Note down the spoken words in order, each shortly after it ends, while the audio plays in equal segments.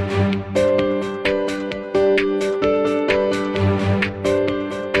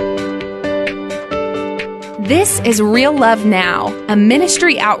This is Real Love Now, a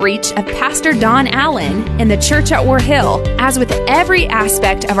ministry outreach of Pastor Don Allen in the church at War Hill. As with every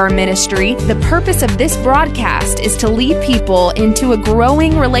aspect of our ministry, the purpose of this broadcast is to lead people into a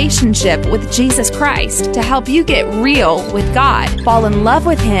growing relationship with Jesus Christ to help you get real with God, fall in love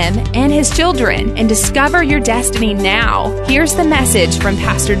with Him and His children, and discover your destiny now. Here's the message from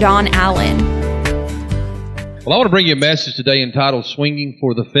Pastor Don Allen. Well, I want to bring you a message today entitled Swinging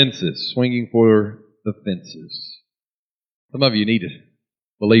for the Fences. Swinging for the Fences. Some of you need to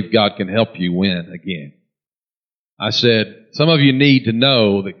believe God can help you win again. I said, some of you need to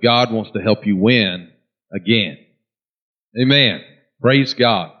know that God wants to help you win again. Amen. Praise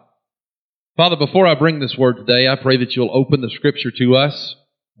God. Father, before I bring this word today, I pray that you'll open the Scripture to us.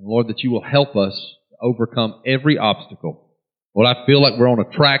 And Lord, that you will help us to overcome every obstacle. Lord, I feel like we're on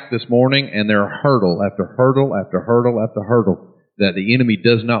a track this morning, and there are hurdle after hurdle after hurdle after hurdle that the enemy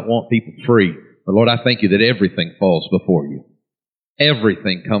does not want people free. But Lord, I thank you that everything falls before you.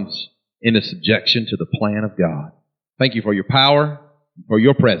 Everything comes into subjection to the plan of God. Thank you for your power, for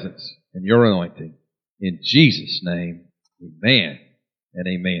your presence, and your anointing. In Jesus' name, amen and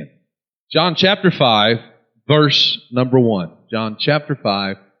amen. John chapter 5, verse number 1. John chapter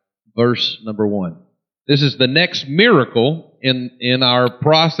 5, verse number 1. This is the next miracle in our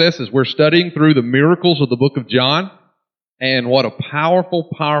process as we're studying through the miracles of the book of John. And what a powerful,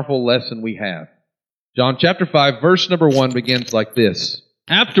 powerful lesson we have. John chapter 5, verse number 1 begins like this.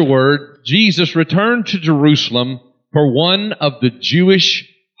 Afterward, Jesus returned to Jerusalem for one of the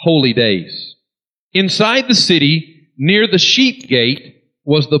Jewish holy days. Inside the city, near the sheep gate,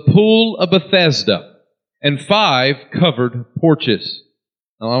 was the pool of Bethesda and 5 covered porches.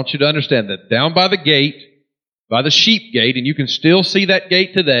 Now, I want you to understand that down by the gate, by the sheep gate, and you can still see that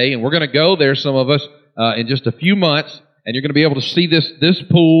gate today, and we're going to go there, some of us, in just a few months, and you're going to be able to see this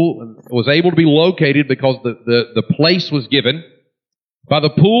pool was able to be located because the place was given by the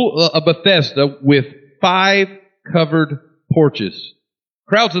pool of Bethesda with 5 covered porches.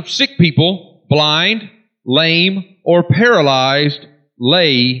 Crowds of sick people, blind, lame, or paralyzed,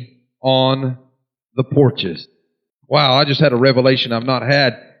 lay on the porches. Wow, I just had a revelation I've not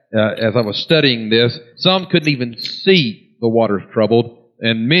had as I was studying this. Some couldn't even see the waters troubled,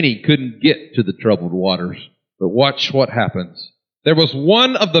 and many couldn't get to the troubled waters. But watch what happens. There was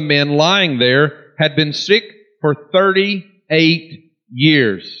one of the men lying there, had been sick for 38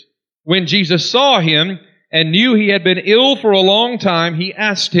 years. When Jesus saw him and knew he had been ill for a long time, he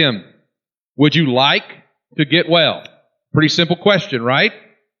asked him, "Would you like to get well?" Pretty simple question, right?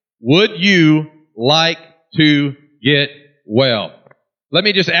 Would you like to get well? Let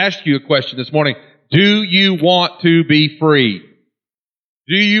me just ask you a question this morning. Do you want to be free?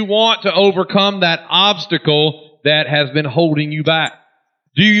 Do you want to overcome that obstacle that has been holding you back?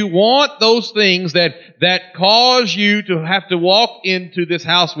 Do you want those things that cause you to have to walk into this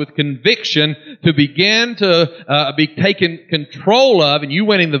house with conviction to begin to be taken control of, and you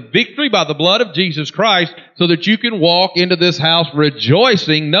winning the victory by the blood of Jesus Christ so that you can walk into this house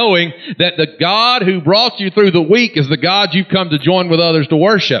rejoicing, knowing that the God who brought you through the week is the God you've come to join with others to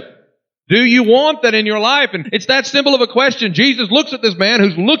worship? Do you want that in your life? And it's that simple of a question. Jesus looks at this man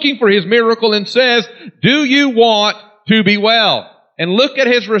who's looking for his miracle and says, "Do you want to be well?" And look at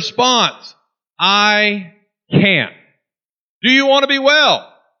his response. "I can't." Do you want to be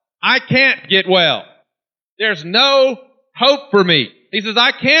well? "I can't get well. There's no hope for me." He says,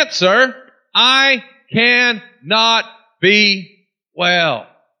 "I can't, sir. I cannot be well."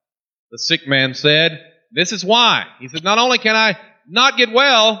 The sick man said, "This is why." He said, "Not only can I not get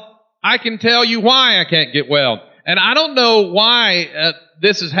well, I can tell you why I can't get well." And I don't know why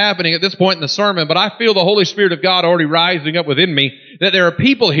this is happening at this point in the sermon, but I feel the Holy Spirit of God already rising up within me that there are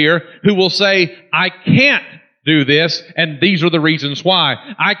people here who will say, "I can't do this, and these are the reasons why.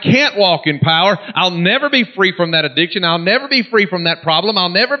 I can't walk in power. I'll never be free from that addiction. I'll never be free from that problem. I'll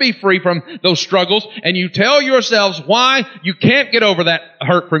never be free from those struggles." And you tell yourselves why you can't get over that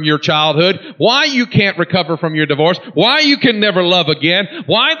hurt from your childhood, why you can't recover from your divorce, why you can never love again,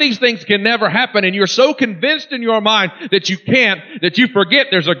 why these things can never happen, and you're so convinced in your mind that you can't, that you forget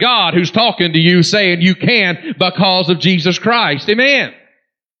there's a God who's talking to you saying you can because of Jesus Christ. Amen.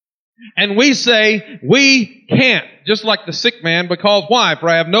 And we say, we can't, just like the sick man, because why? "For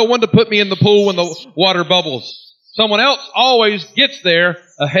I have no one to put me in the pool when the water bubbles. Someone else always gets there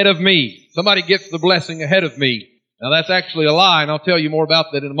ahead of me." Somebody gets the blessing ahead of me. Now that's actually a lie, and I'll tell you more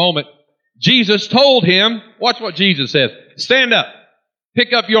about that in a moment. Jesus told him, watch what Jesus says, "Stand up,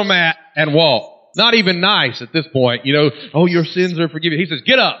 pick up your mat, and walk." Not even nice at this point, "Oh, your sins are forgiven." He says,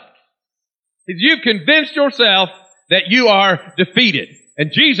 "Get up." He says, "You've convinced yourself that you are defeated. And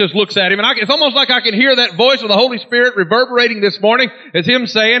Jesus looks at him, and it's almost like I can hear that voice of the Holy Spirit reverberating this morning as him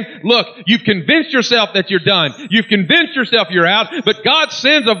saying, look, you've convinced yourself that you're done. You've convinced yourself you're out, but God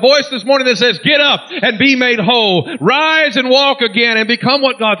sends a voice this morning that says, get up and be made whole. Rise and walk again and become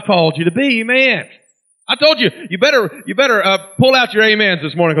what God's called you to be. Amen. I told you, you better pull out your amens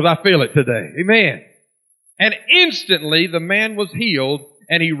this morning because I feel it today. Amen. And instantly the man was healed,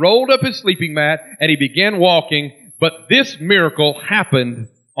 and he rolled up his sleeping mat and he began walking. But this miracle happened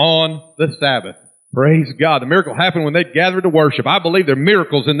on the Sabbath. Praise God. The miracle happened when they gathered to worship. I believe there are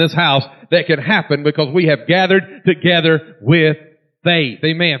miracles in this house that can happen because we have gathered together with faith.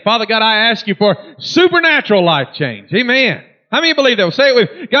 Amen. Father God, I ask you for supernatural life change. Amen. How many believe that? Say it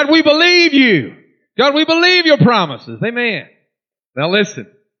with me. God, we believe you. God, we believe your promises. Amen. Now listen.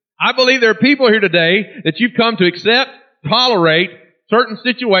 I believe there are people here today that you've come to accept, tolerate, certain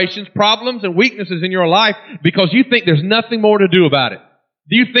situations, problems, and weaknesses in your life because you think there's nothing more to do about it.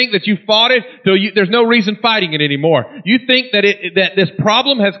 Do you think that you fought it till there's no reason fighting it anymore? You think that that this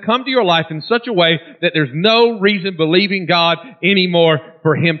problem has come to your life in such a way that there's no reason believing God anymore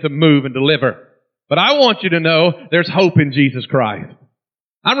for Him to move and deliver. But I want you to know there's hope in Jesus Christ.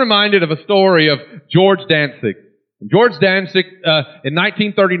 I'm reminded of a story of George Danzig. George Danzig, in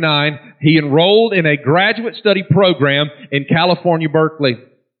 1939, he enrolled in a graduate study program in California, Berkeley.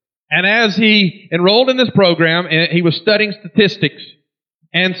 And as he enrolled in this program, he was studying statistics.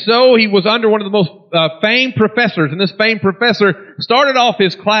 And so he was under one of the most famed professors. And this famed professor started off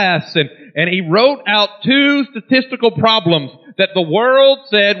his class and he wrote out 2 statistical problems that the world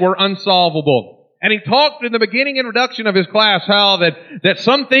said were unsolvable. And he talked in the beginning introduction of his class how that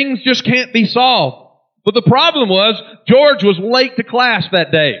some things just can't be solved. But the problem was, George was late to class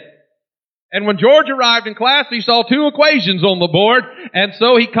that day. And when George arrived in class, he saw 2 equations on the board, and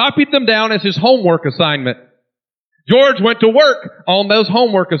so he copied them down as his homework assignment. George went to work on those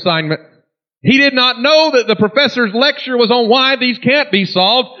homework assignments. He did not know that the professor's lecture was on why these can't be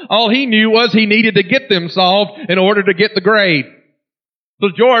solved. All he knew was he needed to get them solved in order to get the grade. So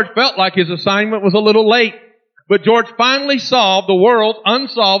George felt like his assignment was a little late. But George finally solved the world's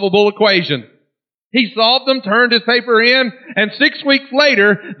unsolvable equation. He solved them, turned his paper in, and 6 weeks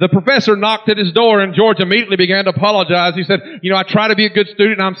later, the professor knocked at his door, and George immediately began to apologize. He said, I try to be a good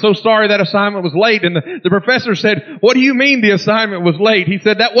student, and I'm so sorry that assignment was late. And the professor said, what do you mean the assignment was late? He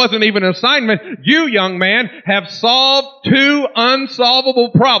said, that wasn't even an assignment. You, young man, have solved 2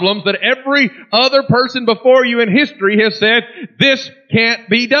 unsolvable problems that every other person before you in history has said, this can't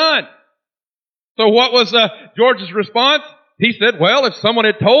be done. So what was George's response? He said, well, if someone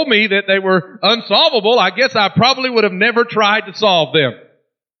had told me that they were unsolvable, I guess I probably would have never tried to solve them.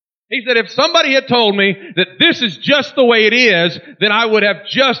 He said, if somebody had told me that this is just the way it is, then I would have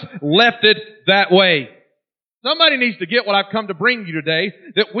just left it that way. Somebody needs to get what I've come to bring you today,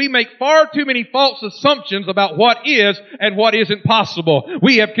 that we make far too many false assumptions about what is and what isn't possible.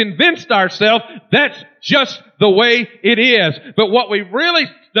 We have convinced ourselves that's just the way it is. But what we've really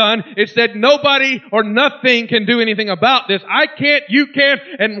done is said nobody or nothing can do anything about this. I can't, you can't,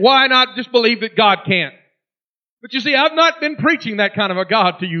 and why not just believe that God can't? But you see, I've not been preaching that kind of a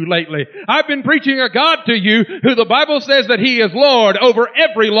God to you lately. I've been preaching a God to you who the Bible says that He is Lord over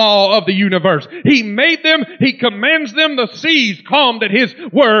every law of the universe. He made them. He commands them. The seas calmed at His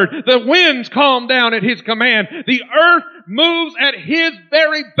word. The winds calm down at His command. The earth moves at His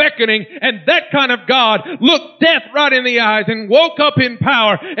very beckoning. And that kind of God looked death right in the eyes and woke up in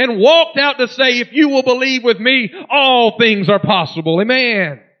power and walked out to say, if you will believe with me, all things are possible.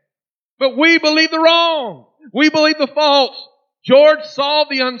 Amen. But we believe the wrong. We believe the false. George solved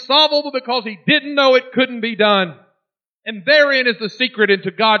the unsolvable because he didn't know it couldn't be done. And therein is the secret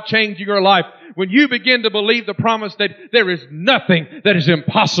into God changing your life. When you begin to believe the promise that there is nothing that is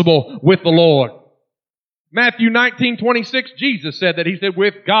impossible with the Lord. Matthew 19:26, Jesus said that. He said,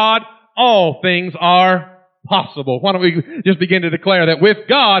 with God, all things are possible. Why don't we just begin to declare that with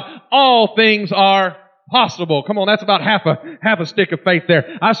God, all things are possible. Come on, that's about half a stick of faith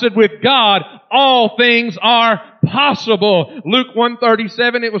there. I said, with God, all things are possible. Luke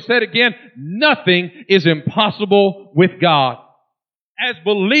 1:37, it was said again, nothing is impossible with God. As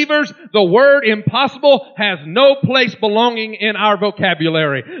believers, the word impossible has no place belonging in our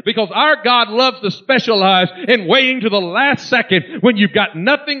vocabulary because our God loves to specialize in waiting to the last second when you've got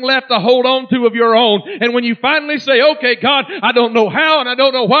nothing left to hold on to of your own. And when you finally say, okay, God, I don't know how and I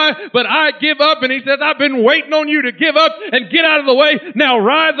don't know why, but I give up. And He says, I've been waiting on you to give up and get out of the way. Now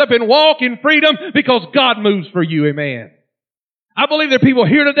rise up and walk in freedom because God moves for you. Amen. I believe there are people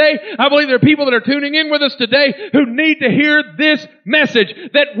here today. I believe there are people that are tuning in with us today who need to hear this message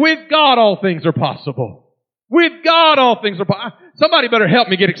that with God all things are possible. With God, all things are possible. Somebody better help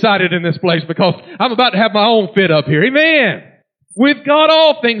me get excited in this place because I'm about to have my own fit up here. Amen. With God,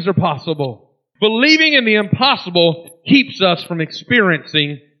 all things are possible. Believing in the impossible keeps us from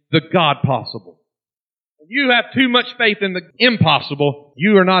experiencing the God possible. If you have too much faith in the impossible,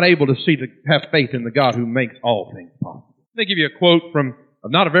 you are not able to have faith in the God who makes all things possible. Let me give you a quote from,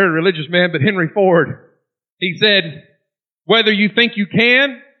 not a very religious man, but Henry Ford. He said, whether you think you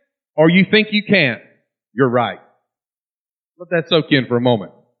can or you think you can't, you're right. Let that soak in for a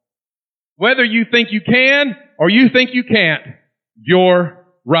moment. Whether you think you can or you think you can't, you're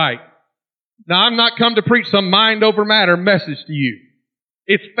right. Now, I'm not come to preach some mind over matter message to you.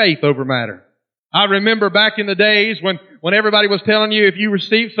 It's faith over matter. I remember back in the days when everybody was telling you if you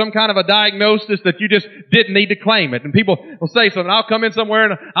received some kind of a diagnosis that you just didn't need to claim it. And people will say something. I'll come in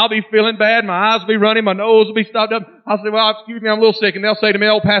somewhere and I'll be feeling bad. My eyes will be running. My nose will be stopped up. I'll say, well, excuse me, I'm a little sick. And they'll say to me,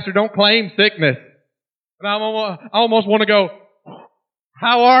 oh, Pastor, don't claim sickness. And I almost want to go,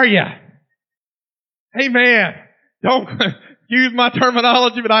 how are you? Amen. Don't use my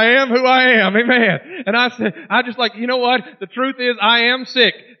terminology, but I am who I am. Amen. And I said, I just like, you know what? The truth is I am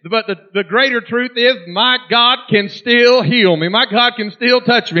sick. But the greater truth is my God can still heal me. My God can still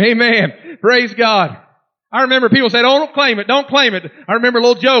touch me. Amen. Praise God. I remember people saying, oh, don't claim it. Don't claim it. I remember a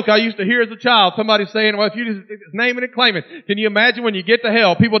little joke I used to hear as a child. Somebody saying, well, if you just name it and claim it. Can you imagine when you get to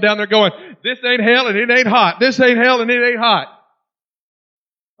hell, people down there going, this ain't hell and it ain't hot. This ain't hell and it ain't hot.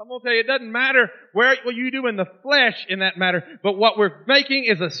 I'm going to tell you, it doesn't matter what you do in the flesh in that matter, but what we're making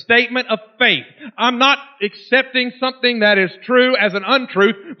is a statement of faith. I'm not accepting something that is true as an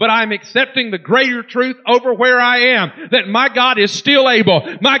untruth, but I'm accepting the greater truth over where I am, that my God is still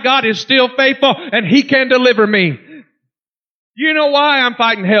able, my God is still faithful, and He can deliver me. You know why I'm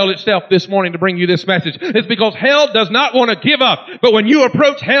fighting hell itself this morning to bring you this message? It's because hell does not want to give up. But when you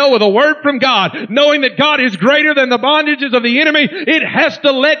approach hell with a word from God, knowing that God is greater than the bondages of the enemy, it has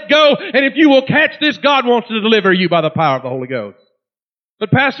to let go. And if you will catch this, God wants to deliver you by the power of the Holy Ghost.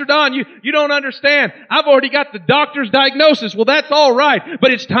 But Pastor Don, you don't understand. I've already got the doctor's diagnosis. Well, that's all right.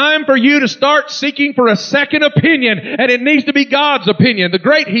 But it's time for you to start seeking for a second opinion. And it needs to be God's opinion, the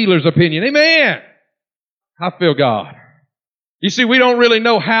great healer's opinion. Amen. I feel God. You see, we don't really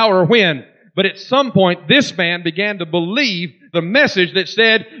know how or when, but at some point, this man began to believe the message that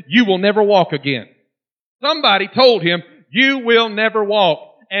said, you will never walk again. Somebody told him, you will never walk.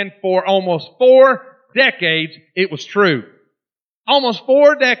 And for almost 4 decades, it was true. Almost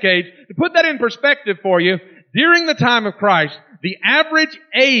 4 decades. To put that in perspective for you, during the time of Christ, the average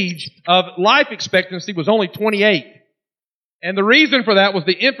age of life expectancy was only 28. And the reason for that was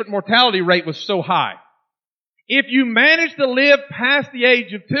the infant mortality rate was so high. If you managed to live past the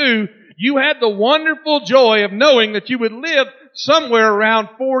age of 2, you had the wonderful joy of knowing that you would live somewhere around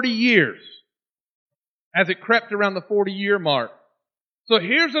 40 years as it crept around the 40-year mark. So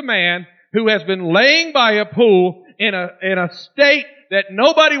here's a man who has been laying by a pool in a state that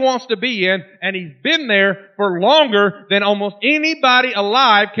nobody wants to be in, and he's been there for longer than almost anybody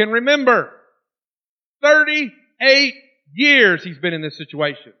alive can remember. 38 years he's been in this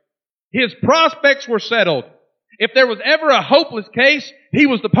situation. His prospects were settled. If there was ever a hopeless case, he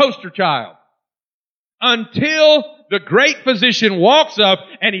was the poster child. Until the great physician walks up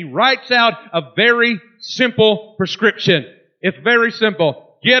and he writes out a very simple prescription. It's very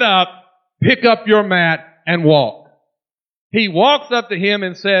simple. Get up, pick up your mat, and walk. He walks up to him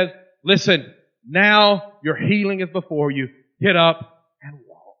and says, listen, now your healing is before you. Get up and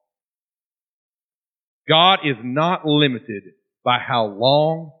walk. God is not limited by how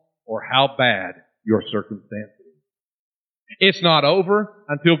long or how bad your circumstances. It's not over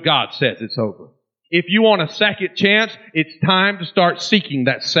until God says it's over. If you want a second chance, it's time to start seeking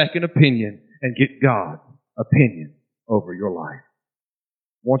that second opinion and get God's opinion over your life.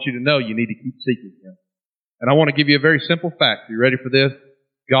 I want you to know you need to keep seeking Him. And I want to give you a very simple fact. Are you ready for this?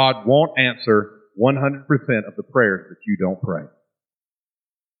 God won't answer 100% of the prayers that you don't pray.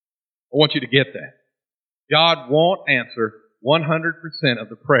 I want you to get that. God won't answer 100% of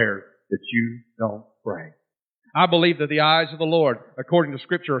the prayers that you don't pray. I believe that the eyes of the Lord, according to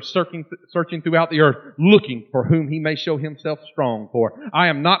Scripture, are searching throughout the earth, looking for whom He may show Himself strong for. I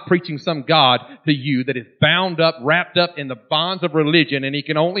am not preaching some God to you that is bound up, wrapped up in the bonds of religion, and He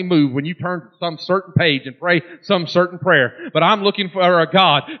can only move when you turn to some certain page and pray some certain prayer. But I'm looking for a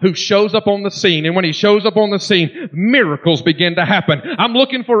God who shows up on the scene, and when He shows up on the scene, miracles begin to happen. I'm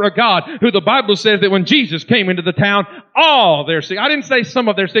looking for a God who the Bible says that when Jesus came into the town, all their sick, I didn't say some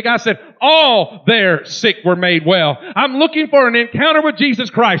of their sick, I said all their sick were made well. I'm looking for an encounter with Jesus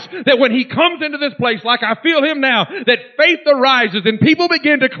Christ, that when He comes into this place like I feel Him now, that faith arises and people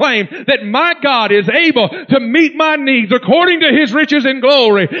begin to claim that my God is able to meet my needs according to His riches and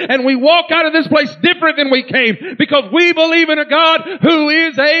glory. And we walk out of this place different than we came because we believe in a God who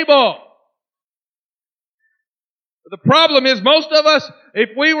is able. The problem is most of us,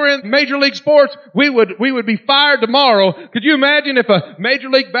 if we were in Major League sports, we would be fired tomorrow. Could you imagine if a Major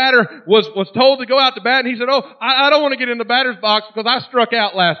League batter was told to go out to bat and he said, "Oh, I don't want to get in the batter's box because I struck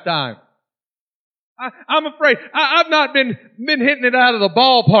out last time." I'm afraid. I've not been hitting it out of the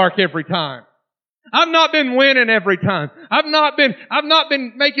ballpark every time. I've not been winning every time. I've not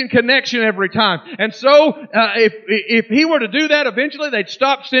been making connection every time. And so, if he were to do that, eventually they'd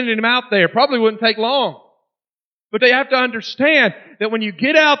stop sending him out there. Probably wouldn't take long. But they have to understand that when you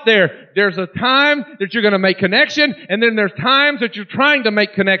get out there, there's a time that you're going to make connection, and then there's times that you're trying to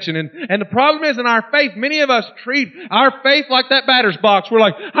make connection. And the problem is in our faith, many of us treat our faith like that batter's box. We're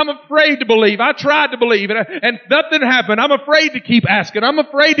like, I'm afraid to believe. I tried to believe, and nothing happened. I'm afraid to keep asking. I'm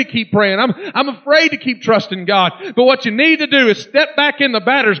afraid to keep praying. I'm afraid to keep trusting God. But what you need to do is step back in the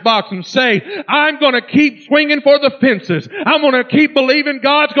batter's box and say, I'm going to keep swinging for the fences. I'm going to keep believing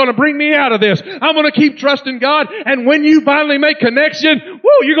God's going to bring me out of this. I'm going to keep trusting God. And when you finally make connection,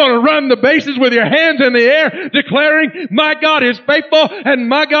 you're going to run the bases with your hands in the air, declaring, my God is faithful and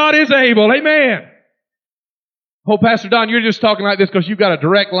my God is able. Amen. Oh, Pastor Don, you're just talking like this because you've got a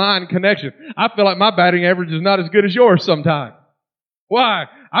direct line connection. I feel like my batting average is not as good as yours sometimes. Why?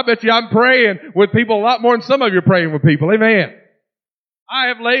 I bet you I'm praying with people a lot more than some of you are praying with people. Amen. I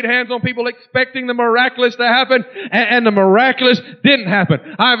have laid hands on people expecting the miraculous to happen, and the miraculous didn't happen.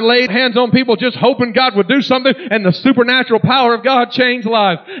 I've laid hands on people just hoping God would do something, and the supernatural power of God changed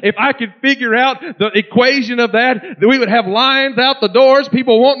lives. If I could figure out the equation of that, we would have lines out the doors,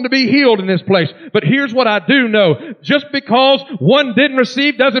 people wanting to be healed in this place. But here's what I do know. Just because one didn't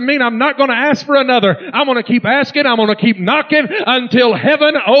receive doesn't mean I'm not going to ask for another. I'm going to keep asking. I'm going to keep knocking until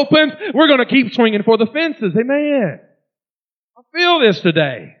heaven opens. We're going to keep swinging for the fences. Amen. Feel this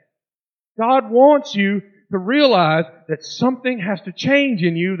today. God wants you to realize that something has to change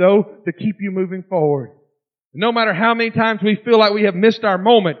in you, though, to keep you moving forward. No matter how many times we feel like we have missed our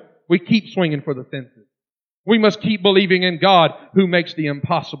moment, we keep swinging for the fences. We must keep believing in God who makes the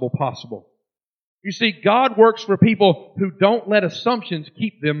impossible possible. You see, God works for people who don't let assumptions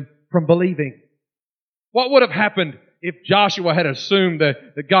keep them from believing. What would have happened if Joshua had assumed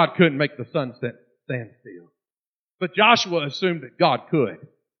that God couldn't make the sun stand still? But Joshua assumed that God could.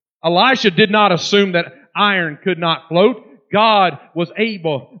 Elisha did not assume that iron could not float. God was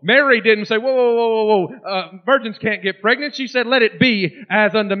able. Mary didn't say, whoa, virgins can't get pregnant. She said, let it be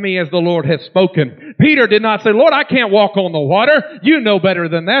as unto me as the Lord has spoken. Peter did not say, Lord, I can't walk on the water. You know better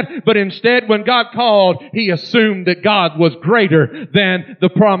than that. But instead, when God called, he assumed that God was greater than the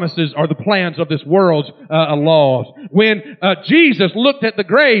promises or the plans of this world's laws. When Jesus looked at the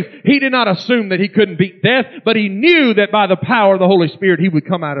grave, he did not assume that he couldn't beat death, but he knew that by the power of the Holy Spirit, he would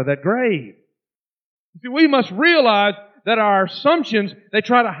come out of that grave. See, we must realize that our assumptions, they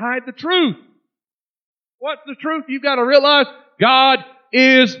try to hide the truth. What's the truth? You've got to realize God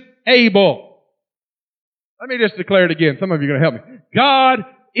is able. Let me just declare it again. Some of you are going to help me. God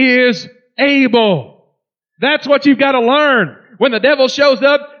is able. That's what you've got to learn. When the devil shows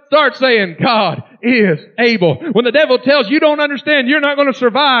up, start saying, God is able. When the devil tells you don't understand, you're not going to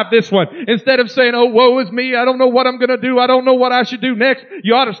survive this one. Instead of saying, oh, woe is me, I don't know what I'm going to do, I don't know what I should do next,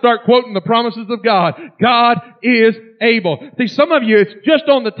 you ought to start quoting the promises of God. God is able. See, some of you, it's just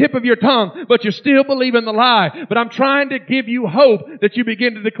on the tip of your tongue, but you still believe in the lie. But I'm trying to give you hope that you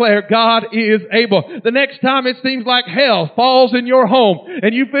begin to declare God is able. The next time it seems like hell falls in your home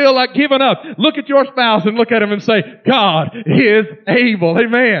and you feel like giving up, look at your spouse and look at him and say, God is able.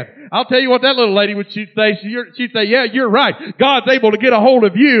 Amen. I'll tell you what that little lady would she'd say, yeah, you're right. God's able to get a hold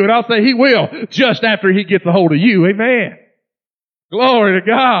of you. And I'll say he will just after he gets a hold of you. Amen. Glory to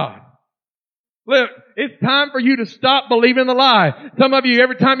God. Look, it's time for you to stop believing the lie. Some of you,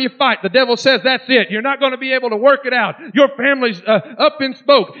 every time you fight, the devil says, that's it. You're not going to be able to work it out. Your family's up in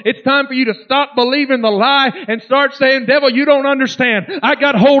smoke. It's time for you to stop believing the lie and start saying, devil, you don't understand. I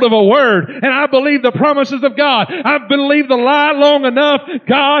got hold of a word and I believe the promises of God. I've believed the lie long enough.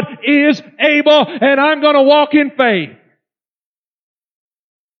 God is able and I'm going to walk in faith.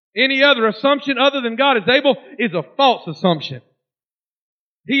 Any other assumption other than God is able is a false assumption.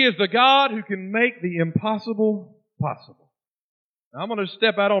 He is the God who can make the impossible possible. Now, I'm going to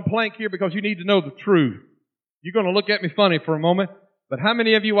step out on plank here because you need to know the truth. You're going to look at me funny for a moment, but how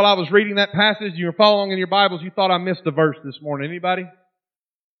many of you, while I was reading that passage, you were following in your Bibles, you thought I missed a verse this morning? Anybody?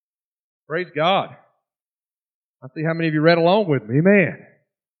 Praise God. I see how many of you read along with me. Amen.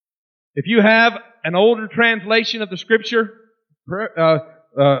 If you have an older translation of the Scripture,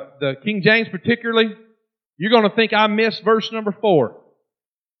 the King James particularly, you're going to think I missed verse number 4.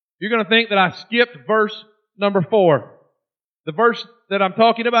 You're going to think that I skipped verse number 4. The verse that I'm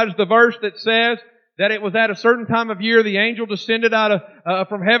talking about is the verse that says that it was at a certain time of year the angel descended out of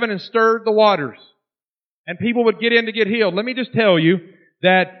from heaven and stirred the waters. And people would get in to get healed. Let me just tell you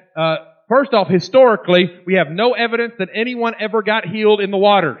that, first off, historically, we have no evidence that anyone ever got healed in the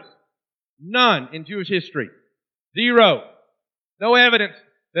waters. None in Jewish history. Zero. No evidence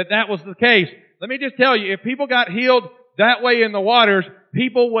that that was the case. Let me just tell you, if people got healed that way in the waters,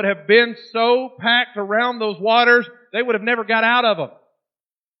 people would have been so packed around those waters, they would have never got out of them.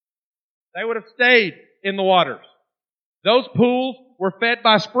 They would have stayed in the waters. Those pools were fed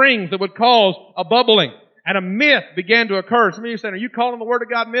by springs that would cause a bubbling. And a myth began to occur. Some of you saying, are you calling the Word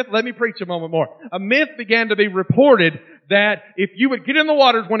of God myth? Let me preach a moment more. A myth began to be reported that if you would get in the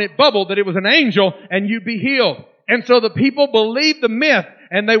waters when it bubbled, that it was an angel and you'd be healed. And so the people believed the myth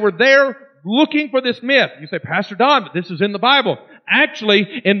and they were there looking for this myth. You say, Pastor Don, but this is in the Bible. Actually,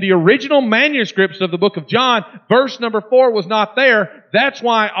 in the original manuscripts of the book of John, verse number 4 was not there. That's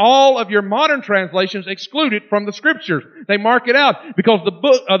why all of your modern translations exclude it from the Scriptures. They mark it out because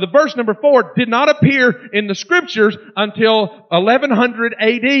the verse number 4 did not appear in the Scriptures until 1100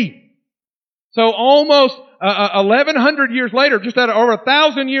 A.D. So almost 1100 years later, just over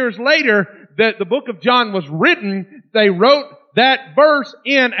 1,000 years later, that the book of John was written, they wrote that verse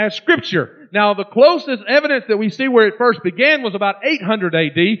in as Scripture. Now, the closest evidence that we see where it first began was about 800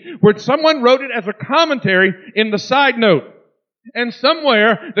 A.D., where someone wrote it as a commentary in the side note. And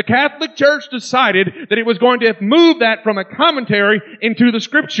somewhere, the Catholic Church decided that it was going to move that from a commentary into the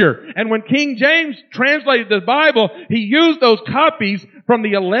Scripture. And when King James translated the Bible, he used those copies from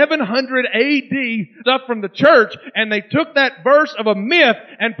the 1100 A.D. stuff from the church, and they took that verse of a myth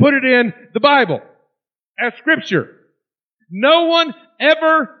and put it in the Bible as Scripture. No one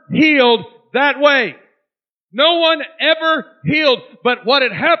ever healed that way. No one ever healed. But what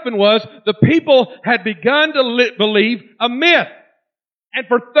had happened was the people had begun to believe a myth. And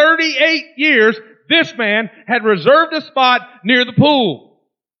for 38 years, this man had reserved a spot near the pool.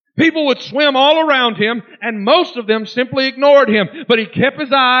 People would swim all around him, and most of them simply ignored him. But he kept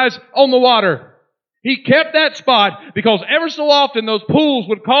his eyes on the water. He kept that spot because ever so often those pools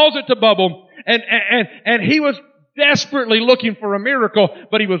would cause it to bubble, and he was desperately looking for a miracle,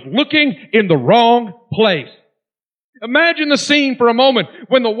 but he was looking in the wrong place. Imagine the scene for a moment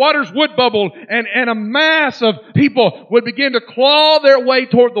when the waters would bubble and a mass of people would begin to claw their way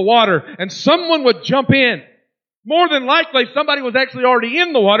toward the water and someone would jump in. More than likely, somebody was actually already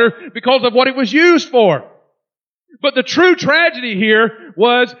in the water because of what it was used for. But the true tragedy here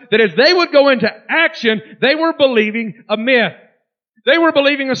was that as they would go into action, they were believing a myth. They were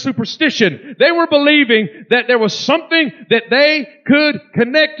believing a superstition. They were believing that there was something that they could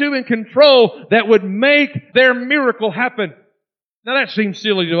connect to and control that would make their miracle happen. Now that seems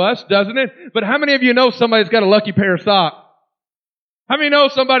silly to us, doesn't it? But how many of you know somebody's got a lucky pair of socks? How many know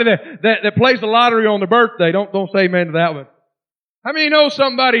somebody that plays the lottery on their birthday? Don't say amen to that one. How many know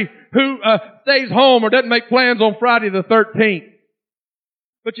somebody who stays home or doesn't make plans on Friday the 13th?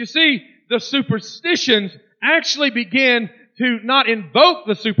 But you see, the superstitions actually begin to not invoke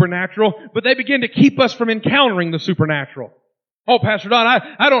the supernatural, but they begin to keep us from encountering the supernatural. Oh, Pastor Don,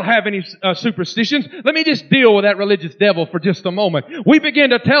 I don't have any superstitions. Let me just deal with that religious devil for just a moment. We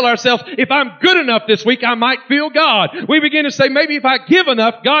begin to tell ourselves, if I'm good enough this week, I might feel God. We begin to say, maybe if I give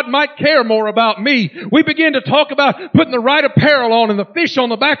enough, God might care more about me. We begin to talk about putting the right apparel on and the fish on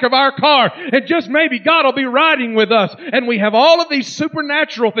the back of our car, and just maybe God will be riding with us. And we have all of these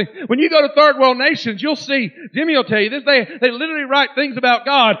supernatural things. When you go to third world nations, you'll see, Jimmy will tell you this, they literally write things about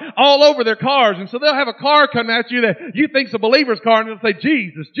God all over their cars. And so they'll have a car come at you that you think's a believer's car, and it'll say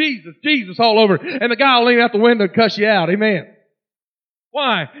Jesus, Jesus, Jesus all over it. And the guy will lean out the window and cuss you out. Amen.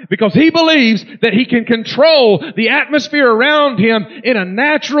 Why? Because he believes that he can control the atmosphere around him in a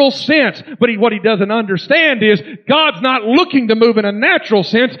natural sense. But what he doesn't understand is God's not looking to move in a natural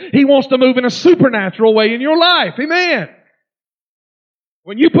sense. He wants to move in a supernatural way in your life. Amen.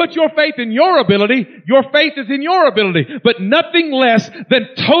 When you put your faith in your ability, your faith is in your ability. But nothing less than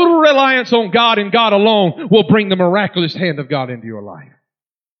total reliance on God and God alone will bring the miraculous hand of God into your life.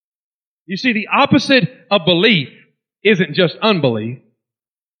 You see, the opposite of belief isn't just unbelief,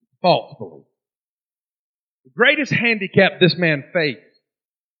 false belief. The greatest handicap this man faced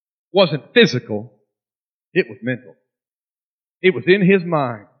wasn't physical, it was mental. It was in his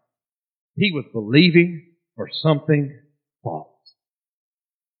mind. He was believing for something false.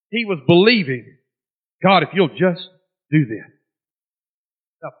 He was believing, God, if you'll just do this.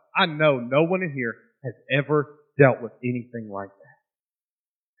 Now, I know no one in here has ever dealt with anything like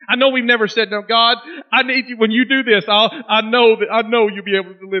that. I know we've never said, no, God, I need you. When you do this, I know you'll be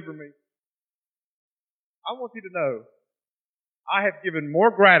able to deliver me. I want you to know, I have given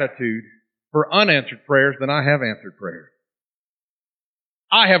more gratitude for unanswered prayers than I have answered prayers.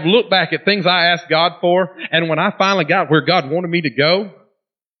 I have looked back at things I asked God for, and when I finally got where God wanted me to go,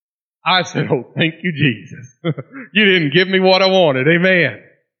 I said, oh, thank you, Jesus. You didn't give me what I wanted. Amen.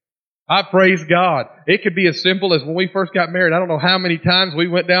 I praise God. It could be as simple as when we first got married. I don't know how many times we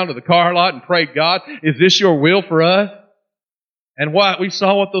went down to the car lot and prayed, God, is this your will for us? And we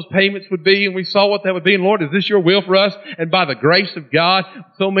saw what those payments would be, and we saw what that would be. And Lord, is this your will for us? And by the grace of God,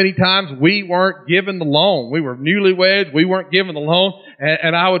 so many times we weren't given the loan. We were newlyweds. We weren't given the loan.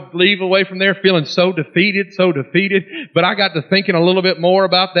 And I would leave away from there feeling so defeated. But I got to thinking a little bit more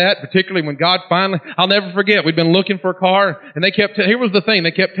about that, particularly when God finally, I'll never forget, we'd been looking for a car, and here was the thing,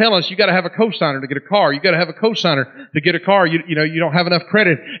 they kept telling us, you got to have a cosigner to get a car. You got to have a cosigner to get a car. You don't have enough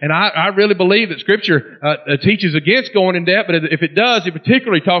credit. And I really believe that Scripture teaches against going in debt, but if it does, it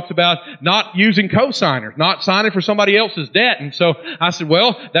particularly talks about not using cosigners, not signing for somebody else's debt. And so I said,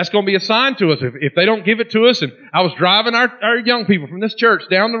 well, that's going to be a sign to us if they don't give it to us. And I was driving our young people from this church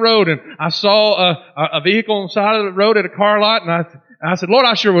down the road, and I saw a vehicle on the side of the road at a car lot, and I said, Lord,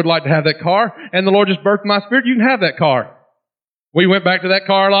 I sure would like to have that car. And the Lord just birthed in my spirit, you can have that car. We went back to that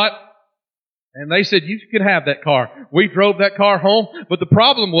car lot, and they said, you can have that car. We drove that car home, but the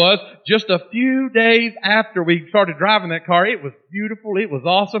problem was, just a few days after we started driving that car, it was beautiful, it was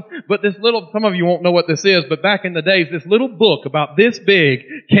awesome, but some of you won't know what this is, but back in the days, this little book about this big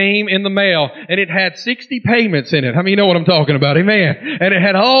came in the mail, and it had 60 payments in it. How many know what I'm talking about? Amen. And it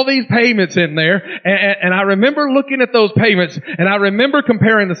had all these payments in there, and I remember looking at those payments, and I remember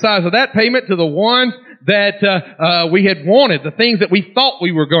comparing the size of that payment to the ones that we had wanted, the things that we thought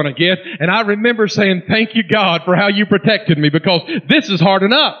we were going to get. And I remember saying, thank you, God, for how you protected me, because this is hard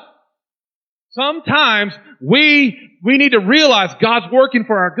enough. Sometimes we need to realize God's working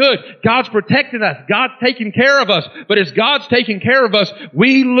for our good. God's protecting us. God's taking care of us. But as God's taking care of us,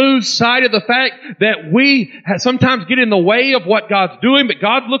 we lose sight of the fact that we sometimes get in the way of what God's doing. But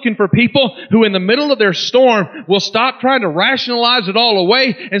God's looking for people who in the middle of their storm will stop trying to rationalize it all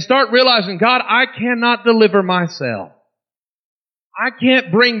away and start realizing, God, I cannot deliver myself. I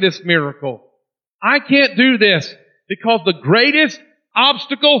can't bring this miracle. I can't do this, because the greatest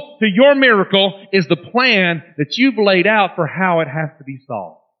obstacle to your miracle is the plan that you've laid out for how it has to be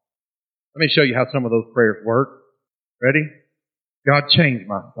solved. Let me show you how some of those prayers work. Ready? God, change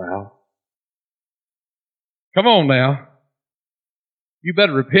my spouse. Come on now. You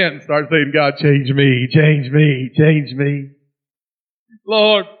better repent and start saying, God, change me, change me, change me.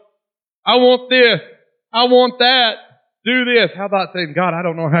 Lord, I want this. I want that. Do this. How about saying, God, I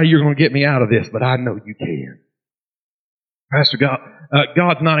don't know how you're going to get me out of this, but I know you can. Pastor,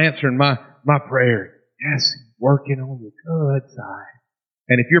 God's not answering my prayer. Yes, He's working on your good side.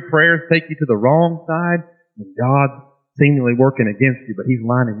 And if your prayers take you to the wrong side, then God's seemingly working against you, but He's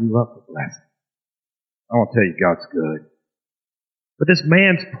lining you up for blessing. I want to tell you, God's good. But this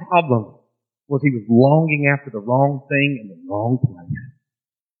man's problem was he was longing after the wrong thing in the wrong place.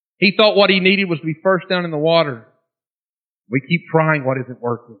 He thought what he needed was to be first down in the water. We keep trying what isn't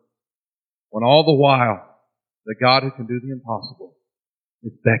working, when all the while, the God who can do the impossible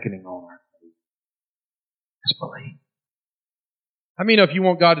is beckoning on our faith. Just believe. I mean, if you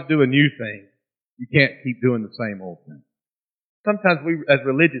want God to do a new thing, you can't keep doing the same old thing. Sometimes we, as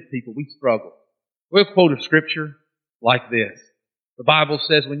religious people, we struggle. We'll quote a scripture like this. The Bible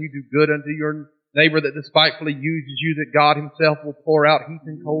says, when you do good unto your neighbor that despitefully uses you, that God Himself will pour out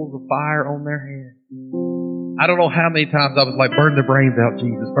heaping coals of fire on their head. I don't know how many times I was like, burn their brains out,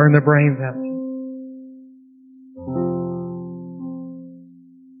 Jesus. Burn their brains out, Jesus.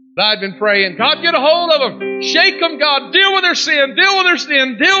 I'd been praying, God, get a hold of them. Shake them, God. Deal with their sin. Deal with their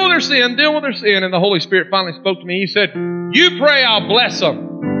sin. Deal with their sin. Deal with their sin. And the Holy Spirit finally spoke to me. He said, you pray, I'll bless them.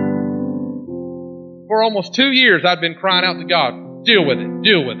 For almost 2 years, I'd been crying out to God, deal with it,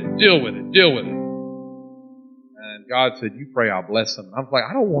 deal with it, deal with it, deal with it. And God said, you pray, I'll bless them. I was like,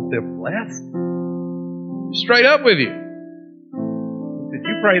 I don't want them blessed. Straight up with you. He said,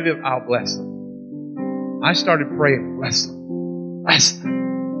 you pray that I'll bless them. I started praying, bless them. Bless them.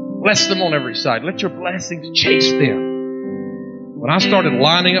 Bless them on every side. Let your blessings chase them. When I started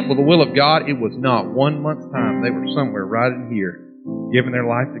lining up with the will of God, it was not 1 month's time. They were somewhere right in here, giving their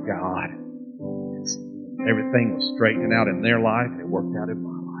life to God. Everything was straightening out in their life, and it worked out in my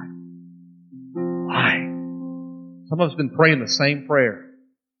life. Why? Some of us have been praying the same prayer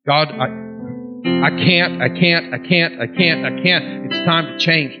God, I can't. It's time to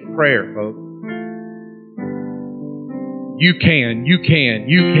change the prayer, folks. You can. You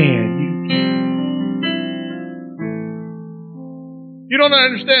don't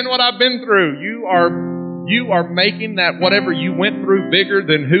understand what I've been through. You are making that whatever you went through bigger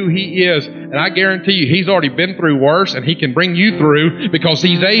than who He is. And I guarantee you, He's already been through worse, and He can bring you through because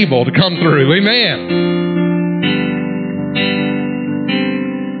He's able to come through. Amen.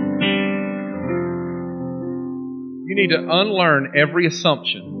 You need to unlearn every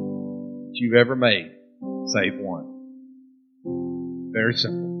assumption that you've ever made, save one. Very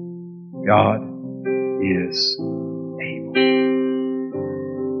simple. God is able.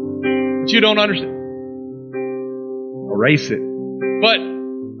 But you don't understand. Erase it. But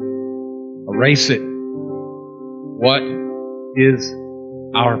erase it. What is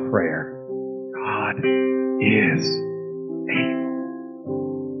our prayer? God is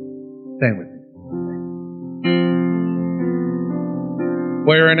able. Stand with me.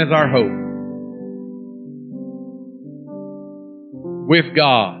 Wherein is our hope? With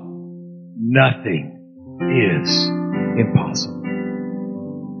God, nothing is impossible.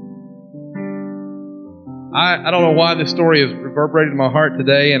 I don't know why this story has reverberated in my heart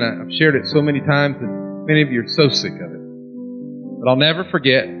today, and I've shared it so many times that many of you are so sick of it. But I'll never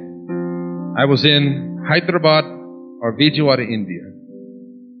forget, I was in Hyderabad or Vijayawada, India.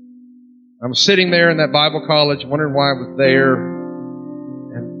 I was sitting there in that Bible college wondering why I was there,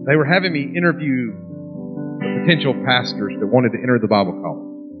 and they were having me interview the potential pastors that wanted to enter the Bible college.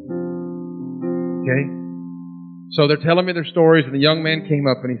 Okay? So they're telling me their stories, and the young man came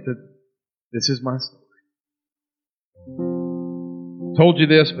up and he said, "This is my story. I told you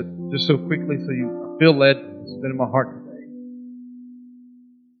this, but just so quickly so I feel led. It's been in my heart today."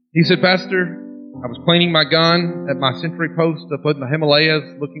 He said, "Pastor, I was cleaning my gun at my sentry post up in the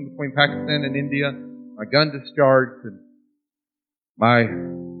Himalayas, looking between Pakistan and India. My gun discharged, and my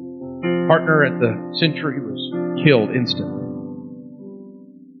partner at the sentry was killed instantly."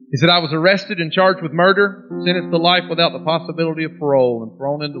 He said, "I was arrested and charged with murder, sentenced to life without the possibility of parole, and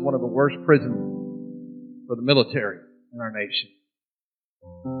thrown into one of the worst prisons for the military in our nation."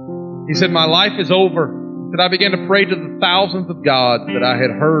 He said, "My life is over." He said, "I began to pray to the thousands of gods that I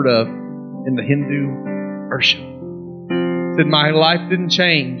had heard of in the Hindu worship." He said, "My life didn't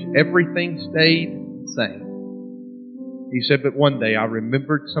change. Everything stayed the same." He said, "But one day I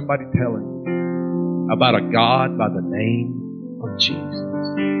remembered somebody telling me about a God by the name of Jesus."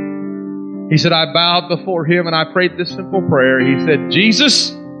 He said, "I bowed before Him and I prayed this simple prayer." He said,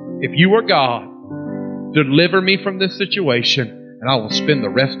 "Jesus, if you are God, deliver me from this situation, and I will spend the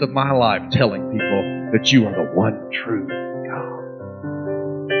rest of my life telling people that you are the one true God."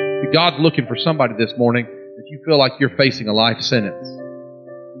 God's looking for somebody this morning that you feel like you're facing a life sentence,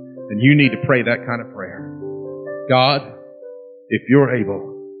 and you need to pray that kind of prayer. God, if you're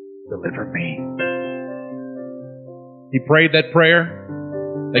able, deliver me. He prayed that prayer.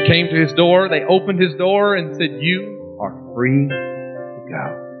 They came to his door. They opened his door and said, "You are free to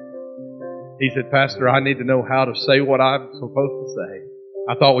go." He said, "Pastor, I need to know how to say what I'm supposed to say."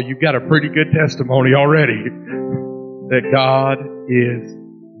 I thought, well, you've got a pretty good testimony already that God is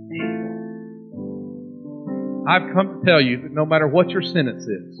able. I've come to tell you that no matter what your sentence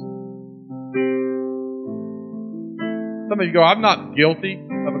is, some of you go, "I'm not guilty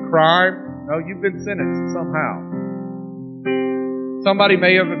of a crime." No, you've been sentenced somehow. Somebody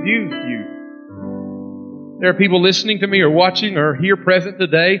may have abused you. There are people listening to me or watching or here present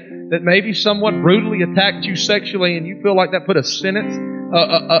today that maybe somewhat brutally attacked you sexually, and you feel like that put a sentence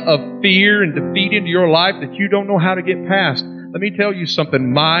of fear and defeat into your life that you don't know how to get past. Let me tell you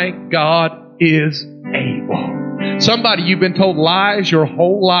something. My God is able. Somebody, you've been told lies your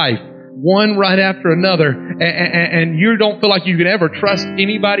whole life, one right after another, and you don't feel like you can ever trust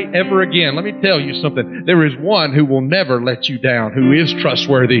anybody ever again. Let me tell you something. There is one who will never let you down, who is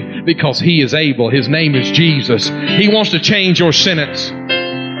trustworthy because He is able. His name is Jesus. He wants to change your sentence.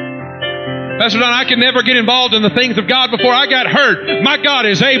 Pastor Don, I could never get involved in the things of God before I got hurt. My God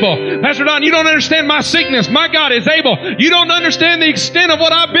is able. Pastor Don, you don't understand my sickness. My God is able. You don't understand the extent of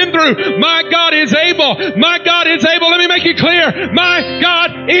what I've been through. My God is able. My God is able. Let me make it clear. My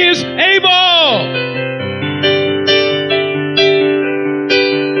God is able.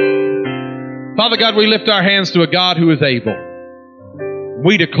 Father God, we lift our hands to a God who is able.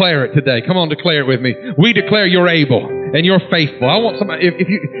 We declare it today. Come on, declare it with me. We declare you're able. and you're faithful. I want somebody,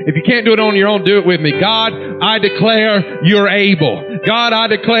 if you can't do it on your own, do it with me. God, I declare you're able. God, I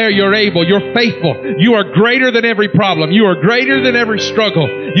declare you're able. You're faithful. You are greater than every problem. You are greater than every struggle.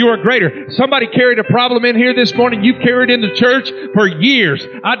 You are greater. Somebody carried a problem in here this morning. You've carried it in the church for years.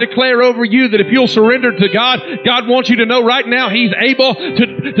 I declare over you that if you'll surrender to God, God wants you to know right now He's able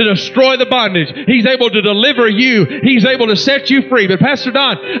to destroy the bondage. He's able to deliver you. He's able to set you free. But Pastor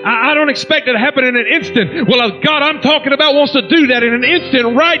Don, I don't expect it to happen in an instant. Well, God I'm talking about wants to do that in an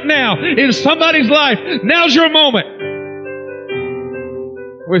instant right now in somebody's life. Now's your moment.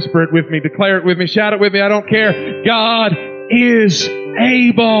 Whisper it with me. Declare it with me. Shout it with me. I don't care. God is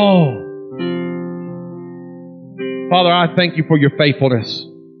able. Father, I thank you for your faithfulness.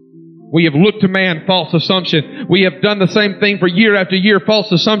 We have looked to man, false assumption. We have done the same thing for year after year,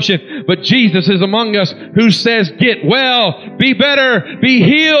 false assumption. But Jesus is among us who says, get well, be better, be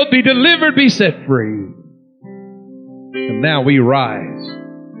healed, be delivered, be set free. And now we rise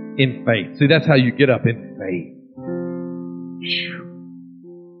in faith. See, that's how you get up in faith.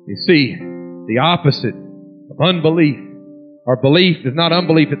 You see, the opposite of unbelief, or belief is not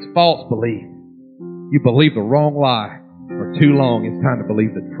unbelief, it's false belief. You believe the wrong lie for too long. It's time to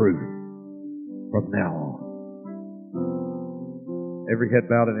believe the truth from now on. Every head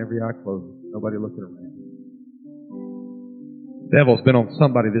bowed and every eye closed. Nobody looking around. The devil's been on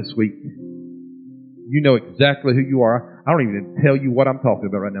somebody this week. You know exactly who you are. I don't even tell you what I'm talking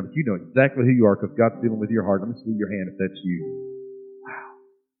about right now, but you know exactly who you are because God's dealing with your heart. Let me see your hand if that's you.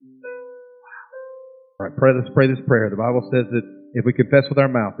 All right, let's pray this prayer. The Bible says that if we confess with our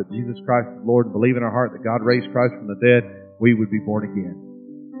mouth that Jesus Christ is Lord and believe in our heart that God raised Christ from the dead, we would be born again.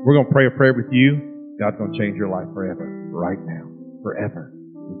 We're going to pray a prayer with you. God's going to change your life forever, right now, forever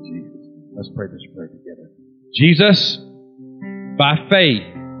with Jesus. Let's pray this prayer together. Jesus, by faith,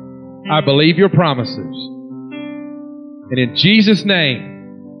 I believe your promises. And in Jesus'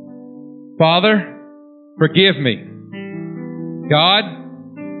 name, Father, forgive me. God,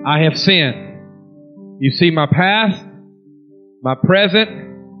 I have sinned. You see my past, my present,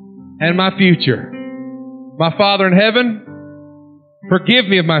 and my future. My Father in heaven, forgive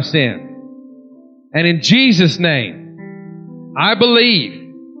me of my sin. And in Jesus' name, I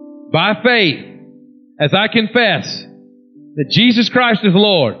believe by faith, as I confess that Jesus Christ is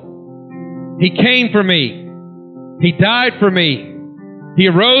Lord. He came for me. He died for me. He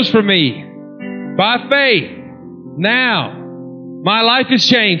arose for me. By faith, now, my life is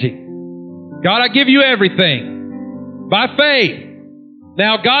changing. God, I give you everything. By faith,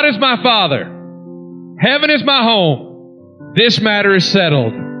 now God is my Father. Heaven is my home. This matter is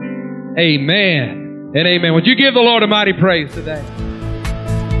settled. Amen and amen. Would you give the Lord a mighty praise today?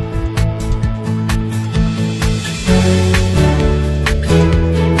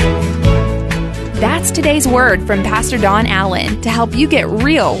 That's today's word from Pastor Don Allen to help you get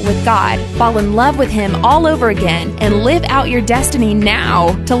real with God, fall in love with Him all over again, and live out your destiny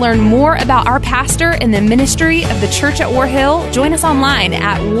now. To learn more about our pastor and the ministry of the church at War Hill, join us online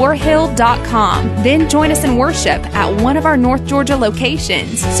at warhill.com. Then join us in worship at one of our North Georgia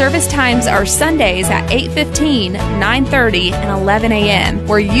locations. Service times are Sundays at 8:15, 9:30, and 11 a.m.,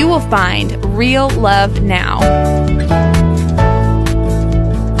 where you will find real love now.